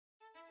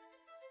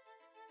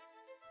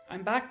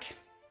I'm back.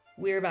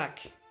 We're back.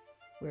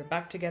 We're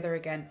back together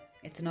again.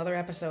 It's another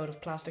episode of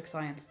Plastic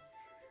Science.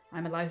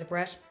 I'm Eliza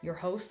Brett, your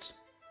host.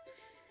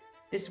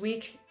 This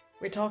week,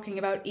 we're talking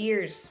about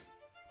ears.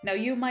 Now,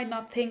 you might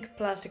not think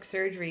plastic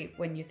surgery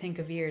when you think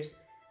of ears,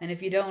 and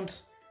if you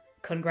don't,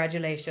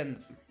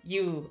 congratulations.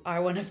 You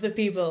are one of the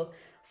people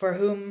for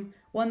whom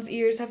one's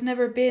ears have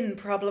never been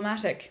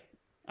problematic.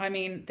 I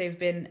mean, they've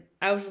been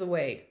out of the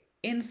way,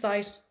 in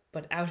sight,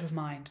 but out of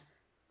mind,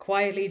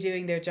 quietly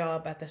doing their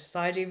job at the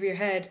side of your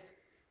head,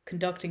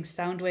 conducting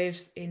sound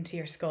waves into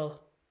your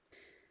skull.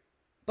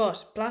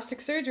 But plastic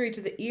surgery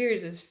to the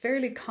ears is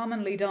fairly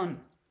commonly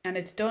done, and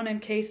it's done in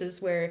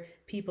cases where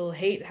people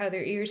hate how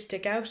their ears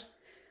stick out,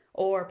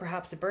 or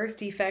perhaps a birth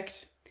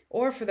defect,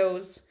 or for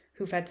those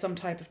who've had some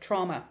type of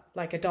trauma,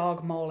 like a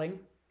dog mauling,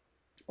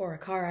 or a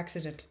car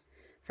accident,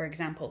 for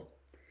example.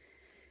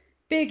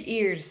 Big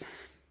ears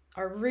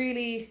are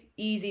really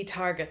easy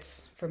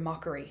targets for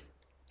mockery.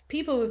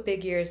 People with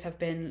big ears have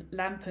been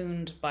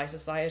lampooned by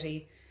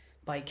society,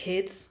 by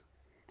kids,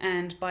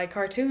 and by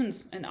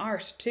cartoons and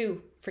art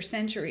too, for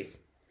centuries.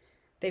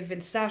 They've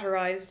been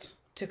satirized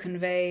to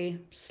convey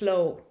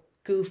slow,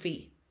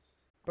 goofy.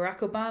 Barack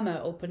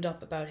Obama opened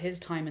up about his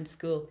time in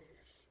school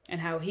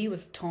and how he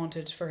was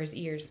taunted for his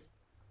ears.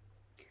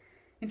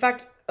 In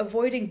fact,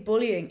 avoiding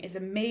bullying is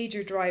a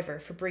major driver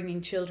for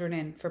bringing children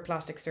in for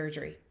plastic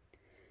surgery.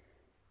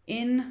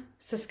 In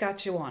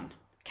Saskatchewan,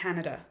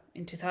 Canada,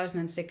 in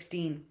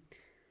 2016,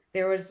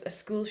 there was a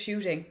school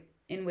shooting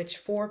in which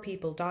 4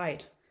 people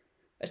died.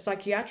 A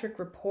psychiatric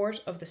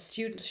report of the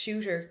student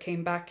shooter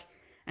came back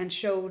and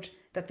showed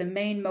that the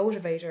main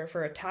motivator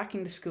for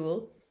attacking the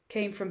school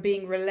came from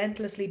being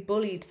relentlessly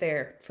bullied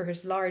there for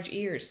his large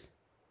ears.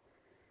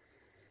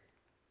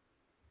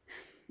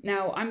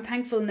 Now, I'm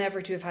thankful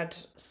never to have had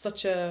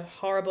such a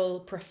horrible,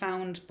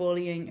 profound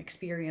bullying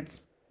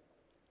experience.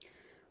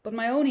 But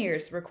my own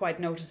ears were quite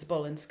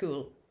noticeable in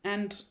school,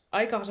 and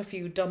I got a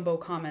few Dumbo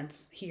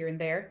comments here and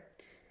there.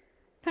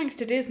 Thanks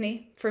to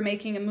Disney for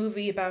making a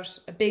movie about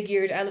a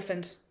big-eared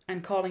elephant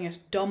and calling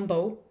it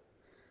Dumbo.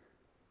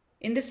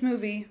 In this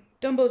movie,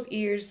 Dumbo's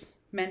ears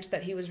meant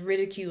that he was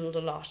ridiculed a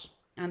lot,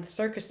 and the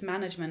circus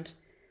management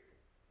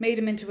made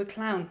him into a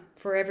clown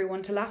for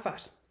everyone to laugh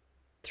at.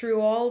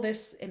 Through all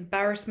this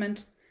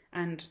embarrassment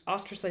and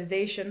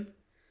ostracization,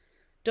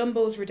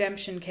 Dumbo's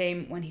redemption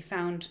came when he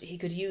found he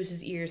could use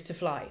his ears to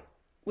fly,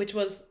 which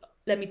was,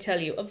 let me tell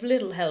you, of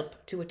little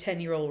help to a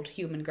 10-year-old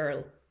human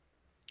girl.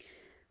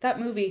 That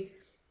movie,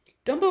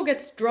 Dumbo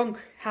gets drunk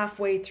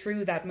halfway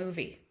through that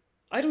movie.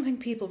 I don't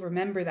think people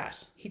remember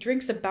that. He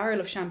drinks a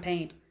barrel of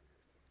champagne.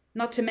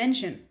 Not to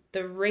mention the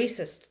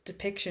racist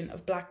depiction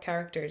of black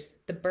characters,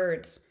 the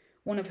birds,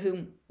 one of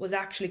whom was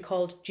actually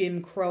called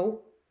Jim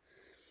Crow.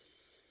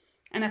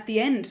 And at the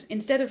end,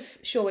 instead of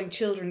showing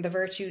children the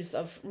virtues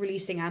of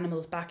releasing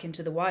animals back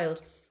into the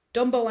wild,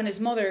 Dumbo and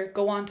his mother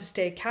go on to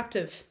stay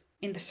captive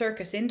in the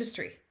circus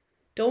industry.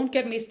 Don't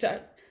get me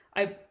started.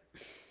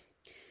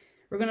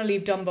 We're going to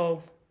leave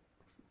Dumbo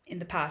in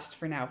the past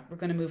for now. We're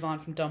going to move on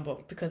from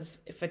Dumbo, because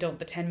if I don't,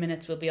 the 10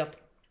 minutes will be up.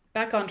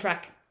 Back on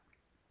track.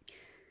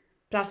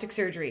 Plastic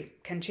surgery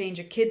can change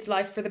a kid's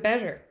life for the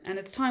better, and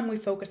it's time we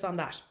focus on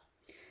that.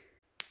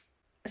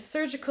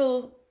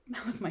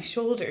 That was my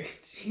shoulder.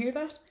 Did you hear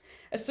that?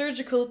 A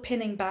surgical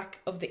pinning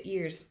back of the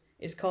ears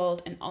is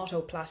called an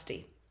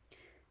otoplasty.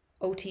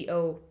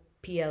 O-T-O-P-L-A-S-T-Y.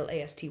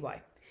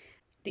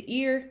 The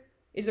ear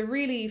is a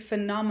really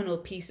phenomenal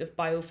piece of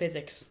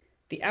biophysics.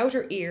 The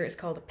outer ear is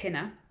called a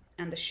pinna,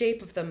 and the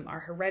shape of them are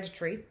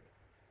hereditary.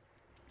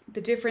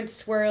 The different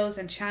swirls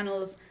and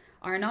channels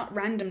are not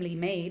randomly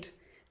made.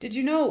 Did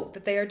you know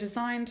that they are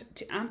designed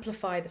to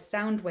amplify the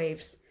sound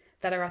waves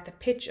that are at the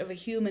pitch of a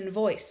human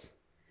voice,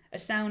 a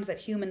sound that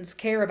humans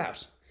care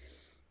about?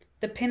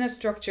 The pinna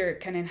structure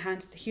can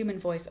enhance the human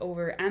voice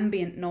over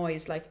ambient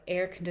noise like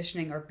air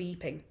conditioning or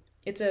beeping.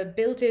 It's a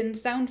built-in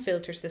sound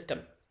filter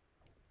system.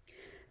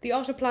 The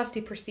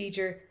otoplasty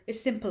procedure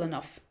is simple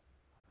enough.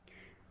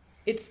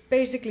 It's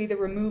basically the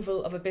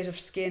removal of a bit of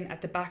skin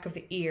at the back of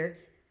the ear,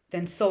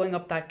 then sewing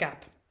up that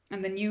gap,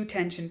 and the new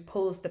tension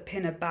pulls the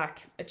pinna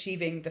back,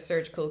 achieving the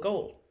surgical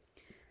goal.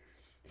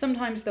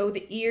 Sometimes, though,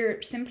 the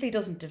ear simply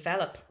doesn't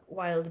develop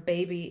while the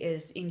baby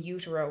is in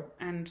utero,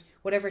 and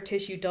whatever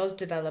tissue does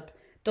develop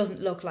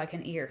doesn't look like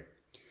an ear.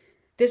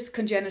 This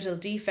congenital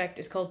defect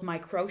is called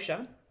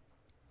microtia.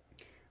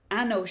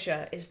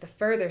 Anotia is the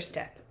further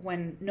step,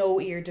 when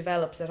no ear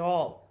develops at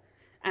all.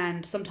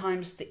 And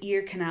sometimes the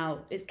ear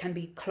canal can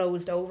be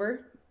closed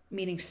over,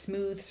 meaning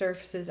smooth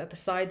surfaces at the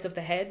sides of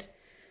the head,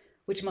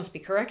 which must be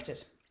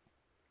corrected.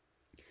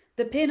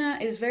 The pinna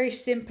is very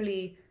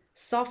simply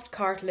soft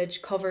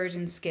cartilage covered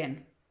in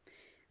skin.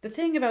 The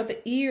thing about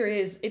the ear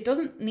is it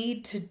doesn't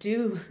need to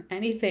do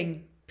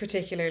anything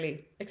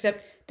particularly,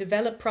 except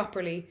develop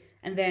properly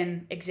and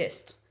then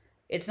exist.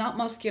 It's not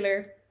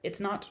muscular, it's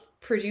not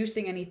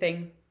producing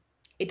anything,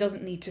 it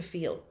doesn't need to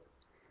feel.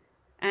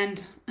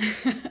 And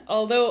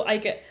although I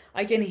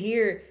can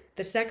hear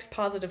the sex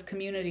positive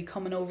community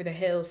coming over the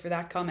hill for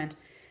that comment,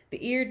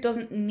 the ear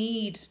doesn't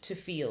need to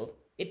feel.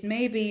 It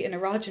may be an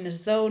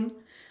erogenous zone,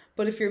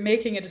 but if you're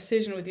making a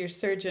decision with your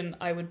surgeon,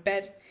 I would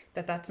bet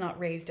that that's not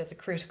raised as a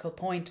critical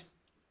point.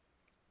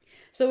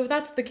 So if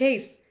that's the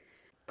case,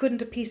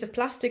 couldn't a piece of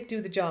plastic do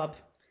the job?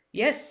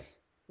 Yes,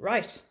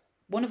 right.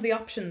 One of the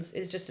options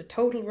is just a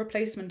total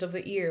replacement of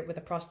the ear with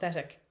a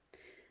prosthetic.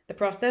 The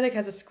prosthetic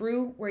has a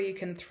screw where you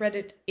can thread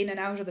it in and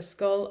out of the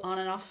skull on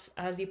and off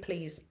as you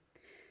please.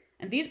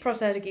 And these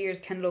prosthetic ears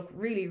can look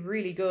really,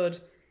 really good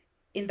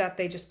in that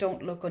they just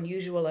don't look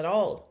unusual at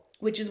all,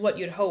 which is what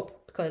you'd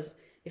hope, because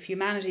if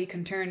humanity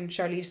can turn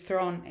Charlize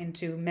Theron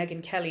into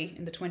Megyn Kelly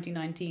in the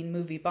 2019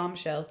 movie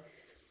Bombshell,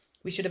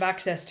 we should have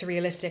access to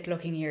realistic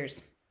looking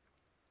ears.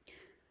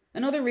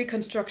 Another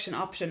reconstruction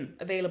option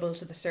available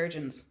to the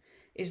surgeons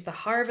is the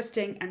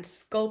harvesting and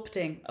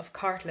sculpting of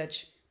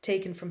cartilage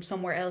taken from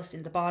somewhere else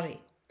in the body.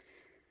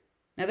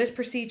 Now, this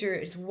procedure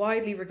is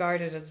widely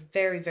regarded as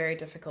very, very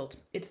difficult.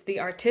 It's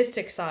the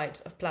artistic side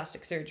of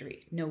plastic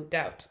surgery, no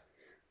doubt.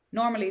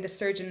 Normally, the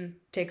surgeon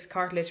takes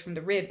cartilage from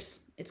the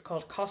ribs. It's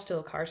called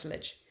costal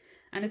cartilage.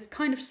 And it's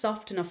kind of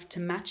soft enough to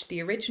match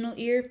the original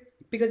ear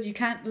because you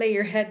can't lay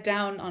your head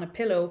down on a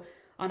pillow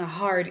on a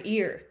hard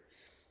ear.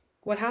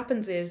 What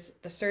happens is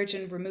the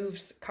surgeon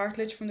removes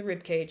cartilage from the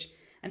rib cage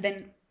and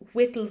then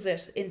whittles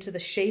it into the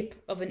shape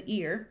of an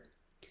ear.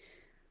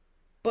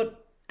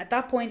 But at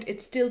that point,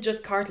 it's still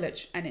just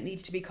cartilage and it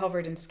needs to be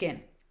covered in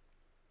skin.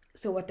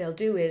 So what they'll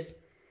do is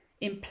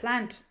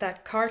implant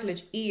that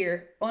cartilage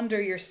ear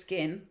under your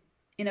skin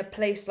in a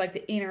place like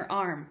the inner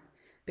arm,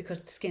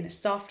 because the skin is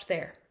soft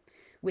there,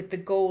 with the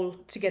goal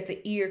to get the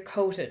ear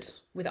coated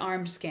with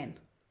arm skin.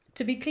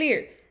 To be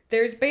clear,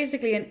 there's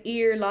basically an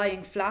ear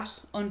lying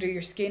flat under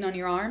your skin on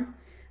your arm,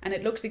 and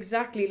it looks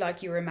exactly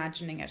like you're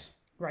imagining it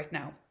right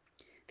now.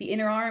 The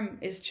inner arm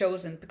is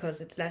chosen because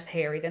it's less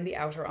hairy than the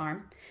outer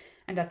arm,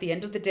 and at the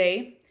end of the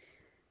day,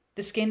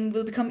 the skin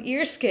will become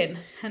ear skin,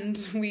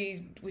 and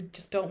we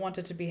just don't want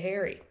it to be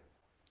hairy.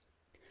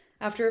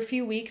 After a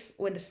few weeks,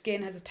 when the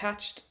skin has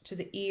attached to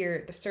the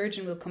ear, the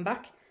surgeon will come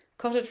back,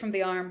 cut it from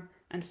the arm,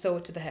 and sew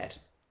it to the head.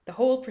 The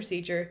whole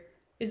procedure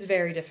is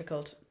very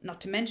difficult,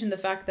 not to mention the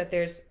fact that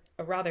there's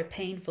a rather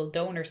painful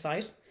donor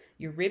site,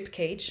 your rib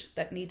cage,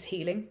 that needs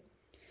healing.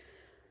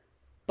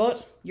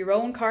 But your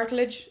own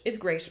cartilage is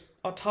great.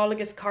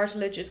 Autologous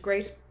cartilage is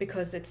great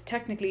because it's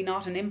technically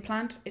not an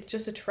implant, it's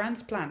just a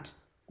transplant.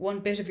 One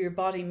bit of your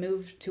body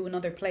moved to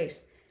another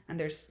place and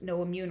there's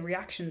no immune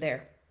reaction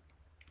there.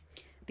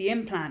 The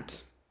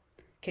implant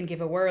can give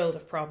a world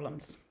of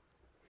problems.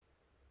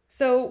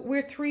 So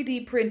we're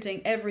 3D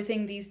printing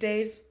everything these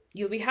days.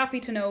 You'll be happy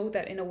to know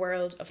that in a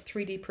world of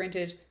 3D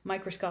printed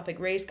microscopic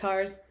race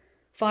cars,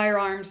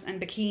 firearms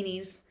and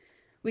bikinis,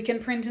 we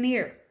can print an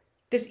ear.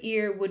 This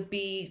ear would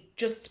be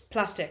just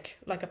plastic,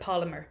 like a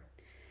polymer.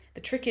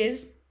 The trick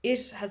is,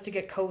 it has to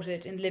get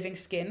coated in living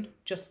skin,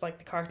 just like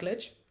the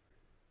cartilage.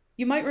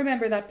 You might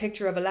remember that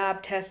picture of a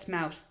lab test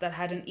mouse that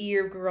had an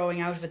ear growing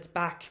out of its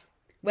back.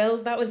 Well,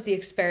 that was the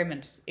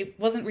experiment. It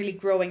wasn't really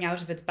growing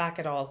out of its back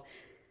at all.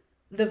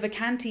 The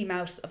Vacanti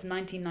mouse of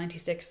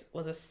 1996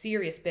 was a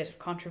serious bit of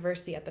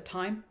controversy at the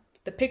time.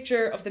 The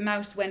picture of the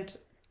mouse went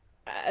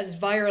as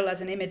viral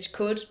as an image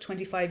could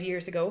 25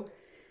 years ago,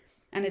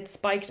 and it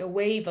spiked a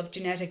wave of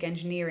genetic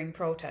engineering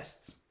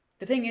protests.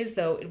 The thing is,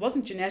 though, it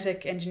wasn't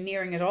genetic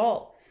engineering at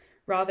all,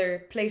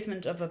 rather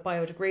placement of a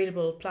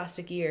biodegradable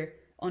plastic ear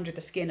under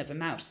the skin of a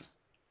mouse.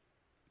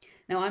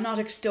 Now, I'm not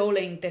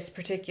extolling this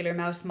particular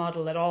mouse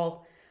model at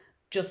all,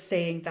 just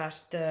saying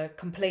that the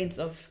complaints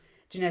of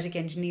genetic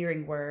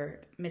engineering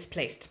were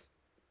misplaced.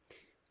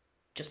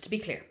 Just to be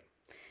clear.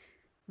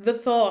 The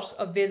thought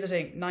of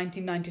visiting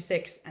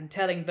 1996 and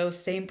telling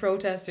those same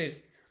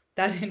protesters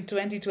that in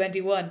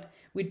 2021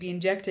 we'd be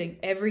injecting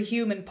every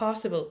human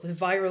possible with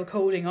viral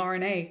coding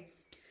RNA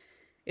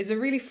is a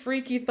really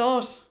freaky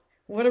thought.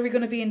 What are we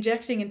going to be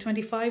injecting in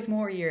 25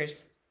 more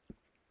years?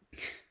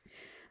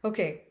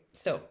 Okay,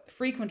 so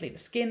frequently the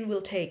skin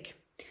will take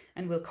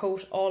and will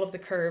coat all of the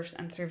curves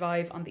and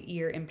survive on the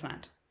ear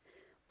implant.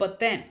 But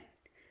then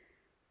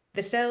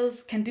the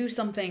cells can do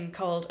something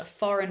called a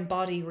foreign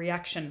body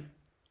reaction.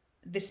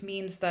 This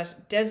means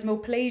that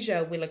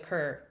desmoplasia will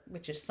occur,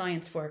 which is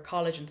science for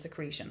collagen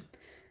secretion.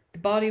 The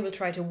body will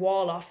try to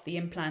wall off the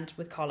implant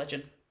with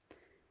collagen.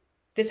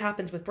 This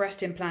happens with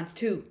breast implants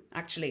too,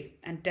 actually,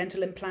 and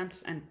dental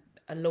implants and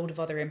a load of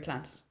other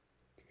implants.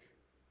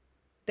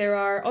 There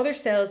are other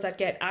cells that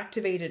get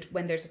activated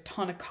when there's a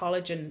ton of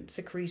collagen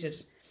secreted,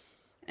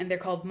 and they're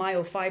called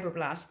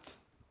myofibroblasts.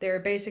 They're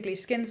basically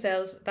skin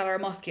cells that are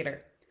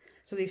muscular.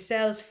 So these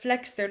cells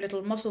flex their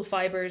little muscle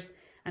fibers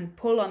and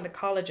pull on the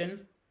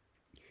collagen,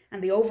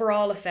 and the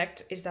overall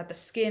effect is that the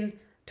skin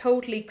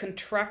totally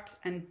contracts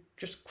and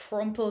just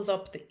crumples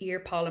up the ear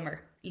polymer,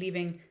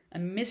 leaving a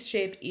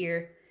misshaped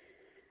ear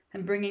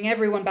and bringing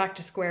everyone back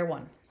to square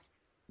one.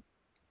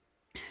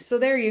 So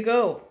there you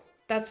go.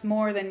 That's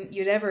more than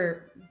you'd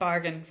ever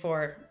bargain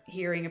for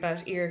hearing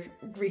about ear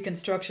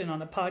reconstruction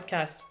on a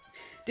podcast.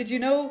 Did you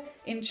know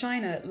in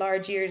China,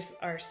 large ears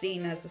are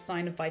seen as a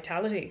sign of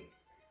vitality?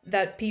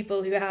 That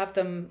people who have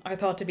them are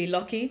thought to be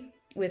lucky?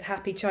 with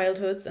happy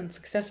childhoods and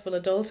successful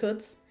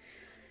adulthoods.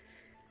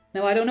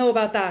 Now, I don't know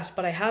about that,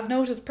 but I have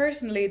noticed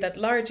personally that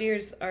large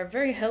ears are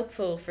very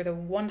helpful for the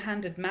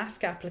one-handed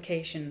mask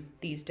application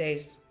these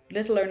days.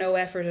 Little or no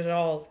effort at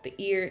all. The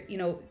ear,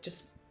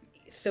 just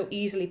so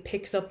easily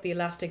picks up the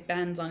elastic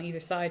bands on either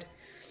side.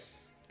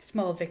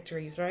 Small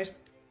victories, right?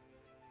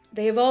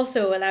 They have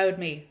also allowed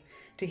me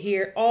to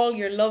hear all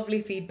your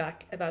lovely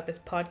feedback about this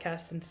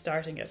podcast since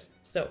starting it.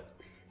 So,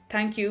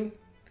 thank you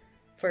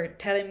for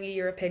telling me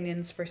your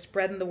opinions, for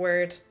spreading the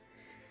word,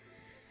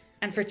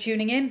 and for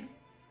tuning in.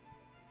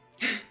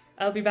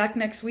 I'll be back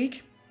next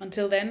week.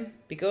 Until then,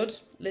 be good,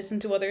 listen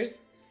to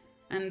others,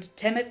 and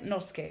temet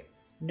nosce,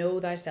 know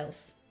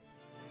thyself.